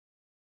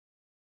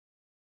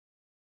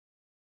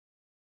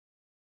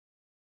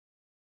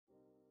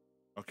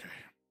Okay,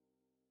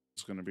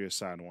 it's gonna be a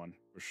sad one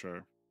for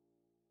sure.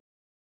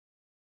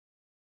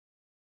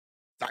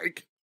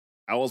 Psych.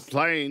 I was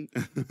playing.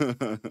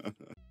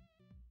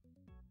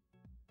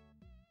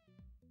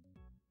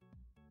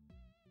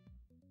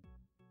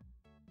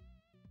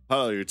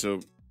 Hello,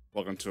 YouTube.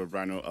 Welcome to a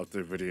brand new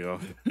update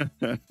video.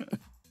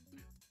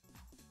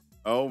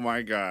 Oh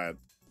my god.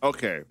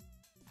 Okay,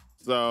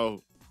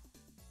 so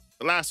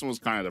the last one was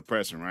kind of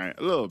depressing, right?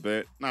 A little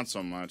bit, not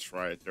so much,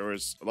 right? There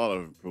was a lot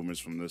of improvements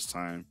from this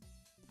time,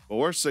 but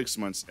we're 6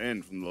 months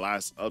in from the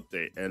last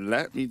update, and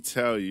let me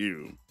tell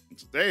you, in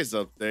today's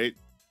update,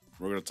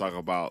 we're going to talk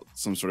about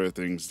some sort of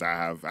things that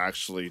have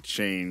actually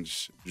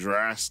changed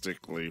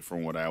drastically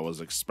from what I was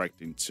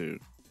expecting to.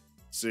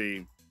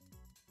 See,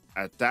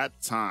 at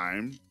that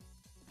time,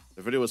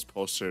 the video was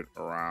posted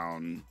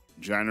around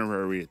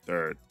January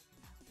 3rd.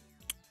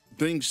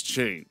 Things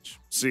change.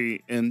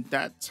 See, in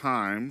that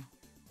time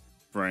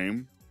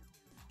frame,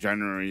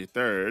 January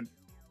 3rd,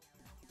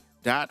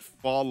 that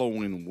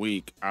following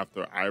week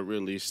after I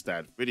released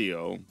that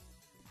video,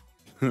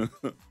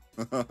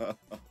 that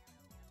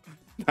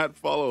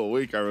following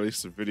week I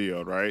released the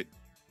video, right?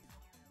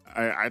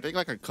 I think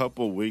like a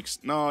couple weeks,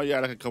 no, yeah,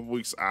 like a couple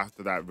weeks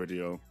after that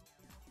video,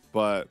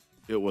 but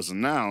it was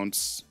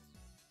announced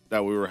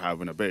that we were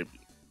having a baby.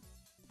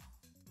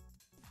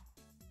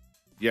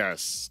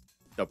 Yes,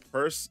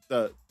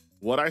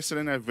 what I said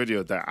in that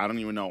video that I don't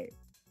even know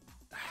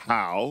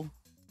how.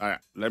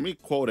 Let me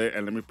quote it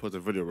and let me put the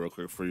video real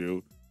quick for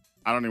you.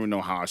 I don't even know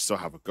how I still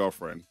have a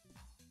girlfriend.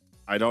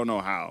 I don't know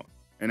how.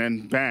 And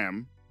then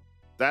bam,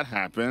 that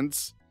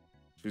happens.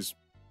 She's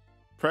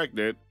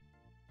pregnant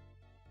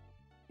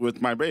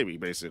with my baby,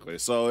 basically.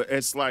 So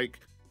it's like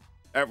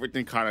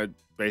everything kind of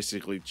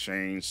basically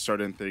changed.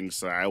 Certain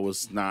things that I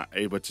was not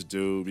able to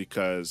do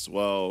because,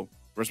 well,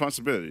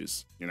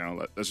 responsibilities. You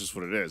know, that's just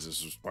what it is.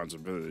 It's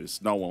responsibilities.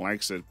 No one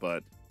likes it,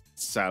 but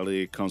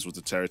sadly, it comes with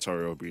the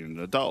territory of being an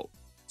adult.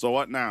 So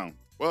what now?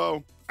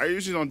 Well, I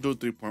usually don't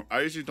do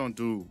I usually don't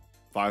do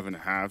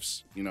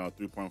 5.5s. You know,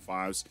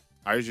 3.5s.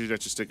 I usually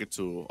just stick it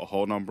to a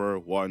whole number: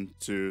 1,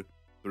 2,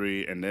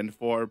 3, and then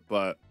 4.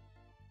 But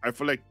I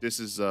feel like this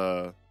is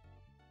a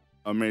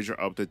major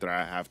update that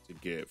I have to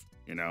give.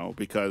 You know,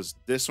 because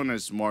this one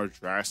is more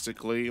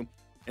drastically,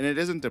 and it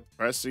isn't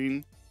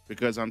depressing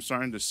because I'm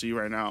starting to see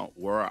right now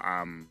where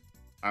I'm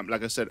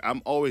like I said,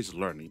 I'm always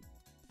learning.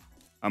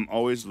 I'm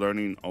always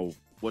learning of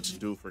what to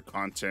do for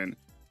content.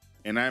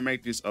 And I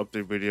make these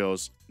update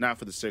videos not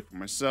for the sake of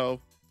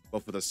myself,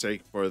 but for the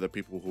sake for the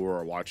people who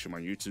are watching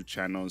my YouTube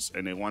channels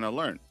and they want to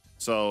learn.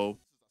 So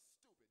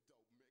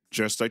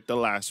just like the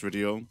last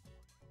video,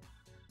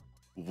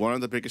 one of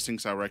the biggest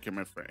things I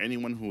recommend for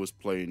anyone who is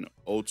playing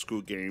old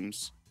school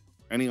games,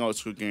 any old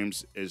school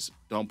games, is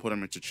don't put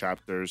them into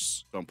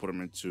chapters, don't put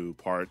them into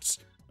parts.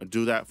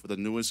 Do that for the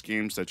newest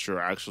games that you're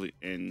actually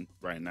in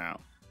right now.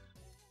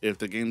 If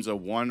the game's a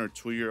 1 or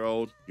 2 year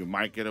old, you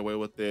might get away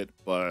with it,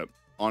 but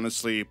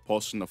honestly,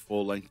 posting a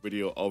full-length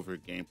video of your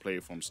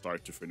gameplay from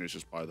start to finish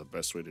is probably the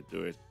best way to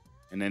do it.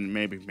 And then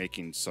maybe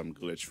making some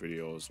glitch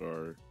videos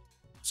or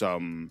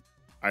some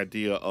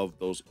idea of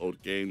those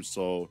old games.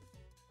 So,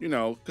 you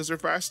know, because they're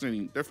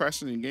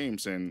fascinating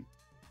games, and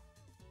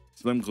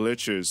some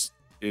glitches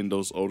in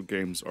those old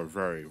games are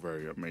very,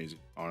 very amazing,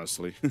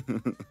 honestly.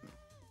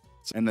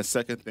 And the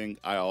second thing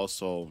I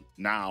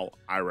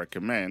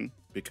recommend,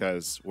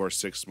 because we're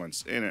 6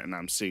 months in it and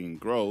I'm seeing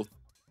growth,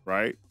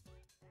 right?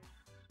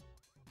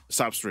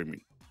 Stop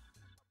streaming.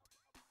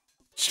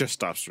 Just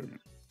stop streaming.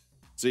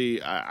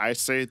 See, I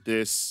say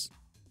this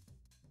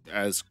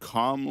as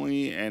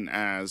calmly and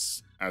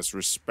as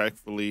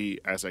respectfully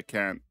as I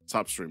can.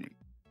 Stop streaming.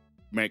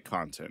 Make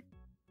content.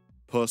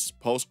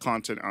 Post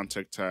content on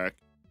TikTok.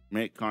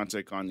 Make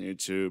content on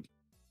YouTube.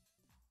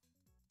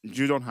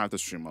 You don't have to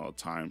stream all the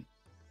time,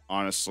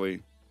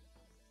 honestly.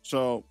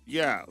 So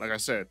yeah, like I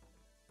said,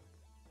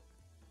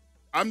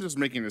 I'm just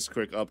making this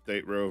quick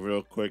update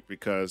real quick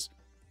because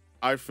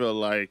I feel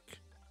like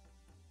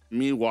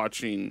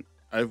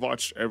I've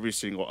watched every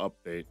single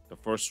update, the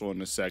first one,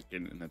 the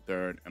second, and the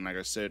third. And like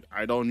I said,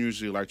 I don't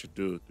usually like to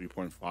do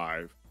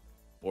 3.5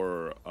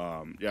 or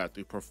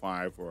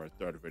 3.5 or a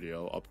third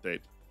video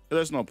update.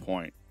 There's no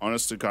point.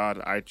 Honest to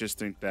God, I just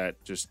think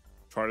that just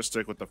try to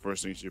stick with the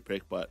first things you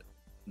pick. But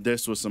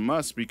this was a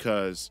must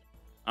because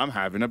I'm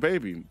having a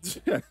baby.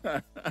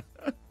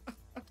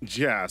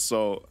 Yeah,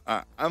 so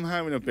I'm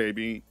having a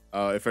baby.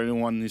 If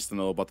anyone needs to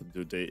know about the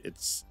due date,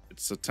 it's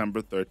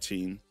September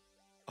 13th.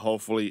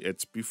 Hopefully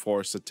it's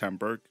before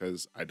September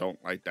because I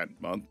don't like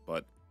that month,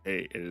 but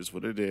hey, it is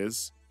what it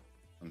is.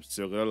 I'm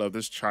still gonna love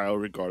this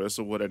child regardless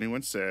of what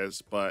anyone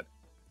says. But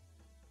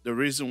the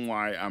reason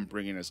why I'm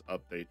bringing this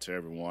update to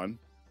everyone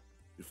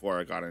before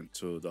I got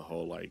into the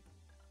whole like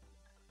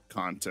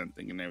content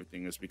thing and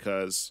everything is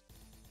because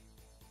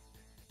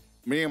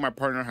me and my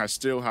partner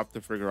still have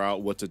to figure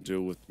out what to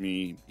do with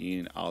me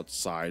being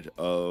outside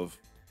of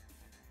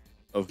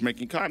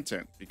making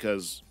content,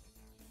 because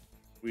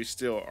we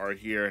still are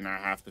here, and I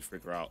have to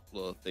figure out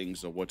little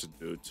things of what to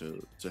do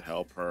to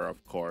help her,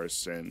 of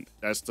course. And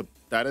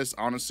that is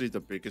honestly the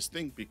biggest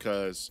thing,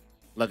 because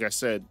like I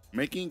said,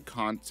 making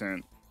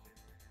content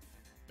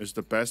is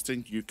the best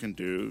thing you can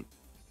do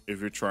if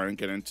you're trying to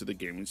get into the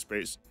gaming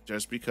space,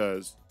 just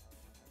because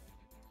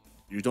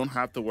you don't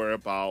have to worry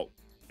about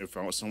if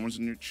someone's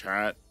in your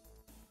chat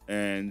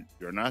and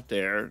you're not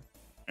there,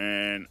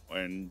 and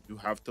when you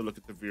have to look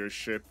at the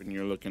viewership and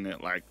you're looking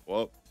at like,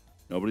 well,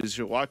 nobody's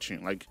here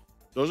watching. Like,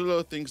 those are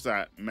little things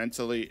that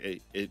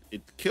mentally it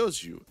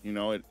kills you. You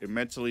know, it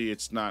mentally,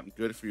 it's not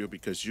good for you,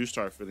 because you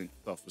start feeling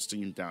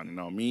self-esteem down. You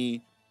know,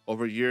 me,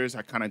 over years,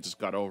 I kind of just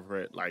got over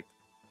it. Like,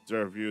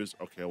 0 views,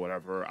 okay,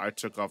 whatever. I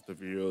took off the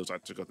views, I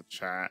took off the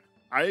chat.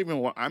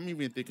 I'm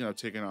even thinking of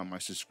taking on my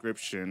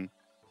subscription,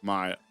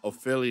 my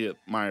affiliate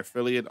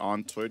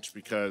on Twitch,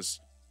 because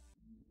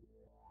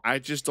I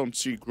just don't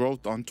see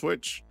growth on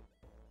Twitch.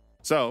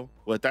 So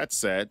with that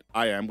said,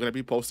 I am going to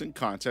be posting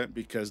content,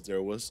 because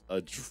there was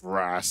a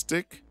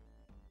drastic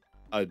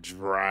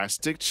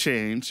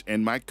change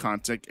in my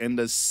content in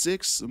the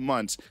 6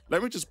 months.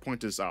 Let me just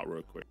point this out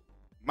real quick.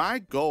 My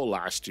goal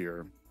last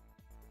year,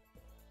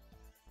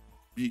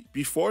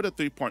 before the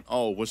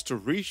 3.0, was to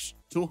reach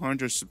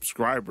 200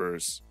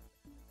 subscribers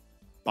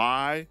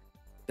by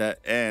the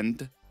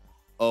end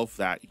of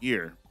that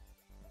year.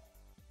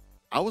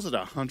 I was at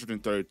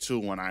 132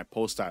 when I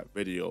posted that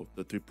video,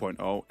 the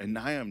 3.0, and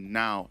I am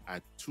now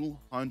at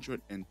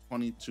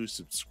 222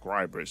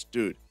 subscribers.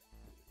 Dude,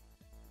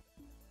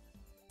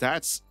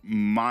 that's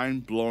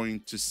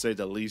mind-blowing to say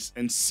the least.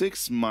 In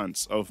 6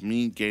 months of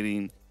me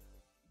gaining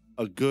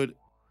a good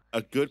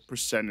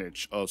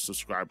percentage of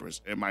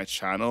subscribers in my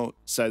channel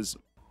says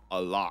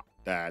a lot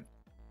that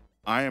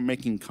I am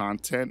making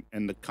content,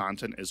 and the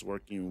content is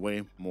working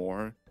way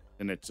more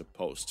than it's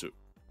supposed to.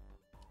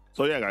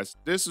 So yeah, guys,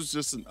 this is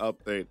just an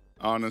update.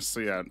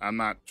 Honestly, I'm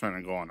not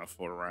trying to go on a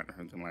full rant or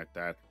anything like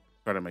that.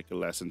 Try to make it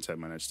less than 10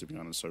 minutes, to be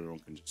honest, so everyone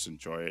can just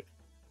enjoy it.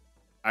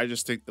 I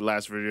just think the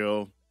last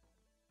video,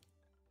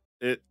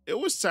 it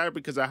was sad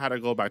because I had to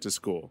go back to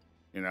school.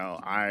 You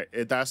know,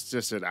 that's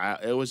just it.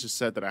 It was just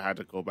said that I had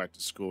to go back to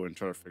school and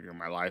try to figure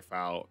my life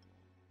out.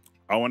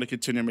 I want to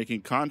continue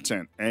making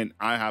content, and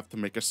I have to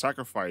make a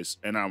sacrifice,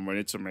 and I'm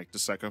ready to make the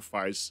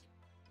sacrifice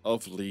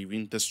of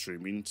leaving the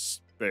streaming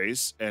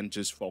space and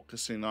just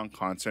focusing on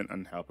content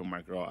and helping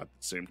my girl at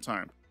the same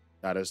time.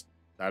 That is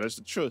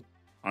the truth,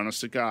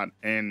 honest to God.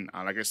 And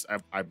like I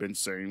said, I've been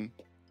saying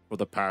for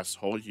the past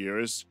whole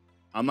years,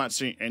 I'm not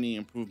seeing any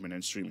improvement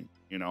in streaming.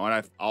 You know, and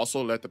I've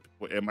also let the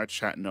people in my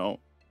chat know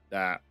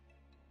that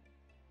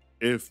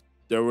if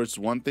there was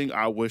one thing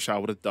I wish I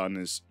would have done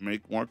is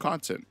make more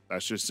content.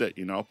 That's just it,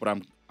 you know.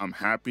 But I'm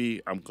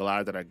happy. I'm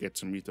glad that I get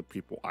to meet the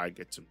people I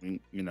get to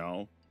meet. You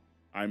know,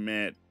 I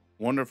met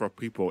wonderful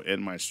people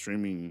in my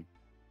streaming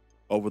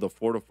over the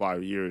 4 to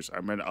 5 years.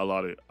 I met a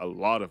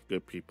lot of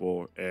good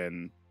people,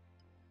 and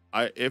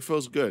it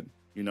feels good.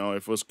 You know,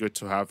 it feels good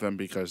to have them,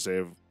 because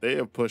they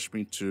have pushed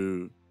me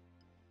to.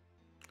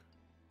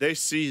 They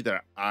see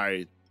that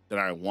I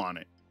want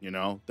it. You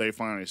know, they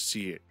finally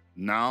see it.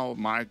 Now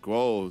my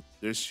goal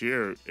this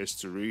year is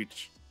to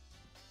reach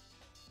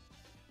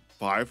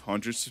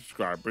 500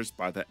 subscribers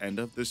by the end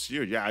of this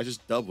year. Yeah, I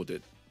just doubled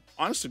it.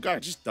 Honest to God, I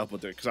just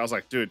doubled it, because I was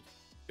like, dude,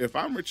 if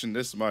I'm reaching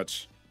this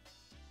much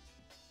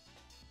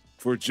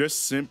for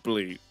just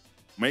simply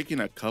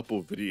making a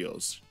couple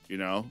videos, you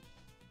know,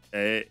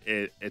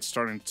 it's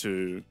starting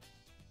to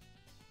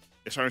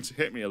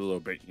hit me a little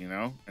bit, you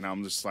know, and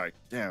I'm just like,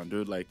 damn,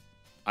 dude, like,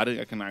 I think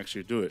I can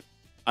actually do it.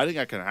 I think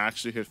I can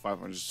actually hit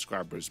 500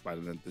 subscribers by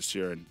the end of this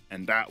year,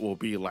 and that will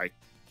be like,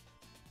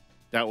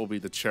 that will be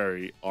the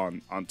cherry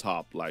on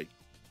top. Like,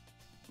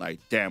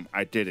 damn,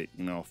 I did it.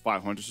 You know,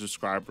 500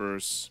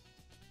 subscribers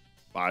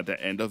by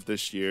the end of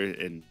this year,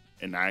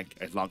 and I,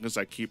 as long as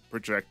I keep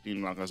projecting,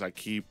 as long as I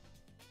keep,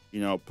 you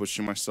know,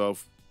 pushing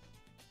myself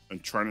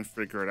and trying to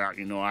figure it out,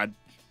 you know, I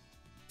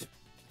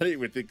didn't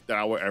even think that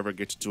I would ever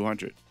get to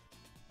 200.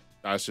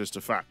 That's just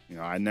a fact. You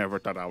know, I never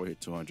thought I would hit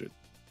 200,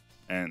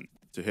 and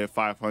to hit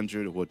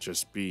 500 would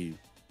just be,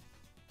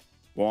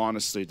 well,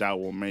 honestly, that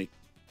will make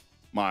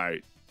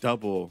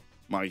double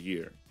my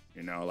year.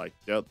 You know, like,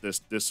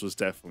 this was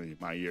definitely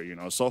my year. You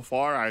know, so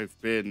far I've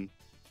been,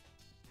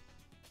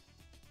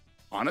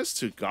 honest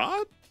to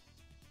God,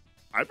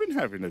 I've been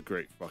having a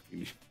great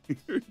fucking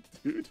year,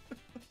 dude.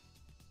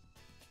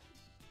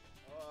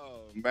 Oh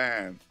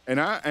man,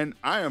 and I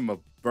am a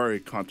very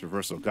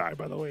controversial guy,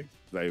 by the way.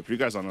 Like, if you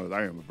guys don't know that,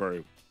 I am a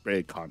very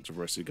big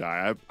controversy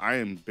guy. I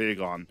am big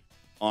on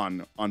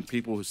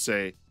people who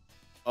say,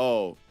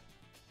 oh,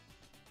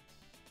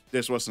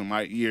 this wasn't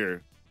my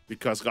year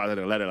because God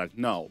didn't let it. Like,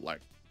 no, like,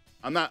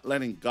 I'm not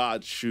letting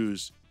God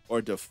choose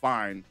or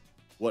define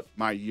what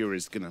my year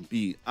is gonna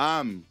be.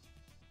 I'm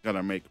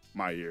gonna make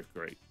my year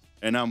great,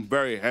 and I'm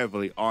very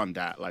heavily on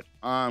that. Like,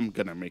 I'm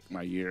gonna make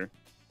my year,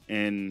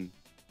 and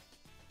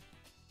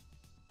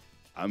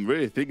I'm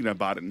really thinking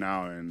about it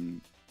now,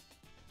 and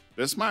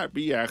this might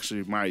be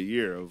actually my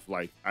year of,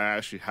 like, I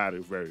actually had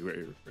a very,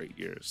 very great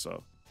year.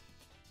 So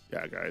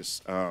yeah,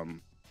 guys,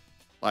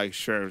 like,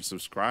 share, and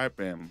subscribe.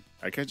 And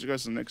I catch you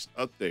guys in the next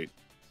update.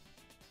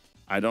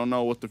 I don't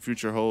know what the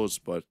future holds,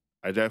 but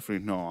I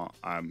definitely know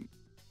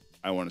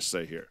I want to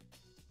stay here.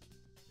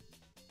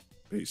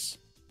 Peace.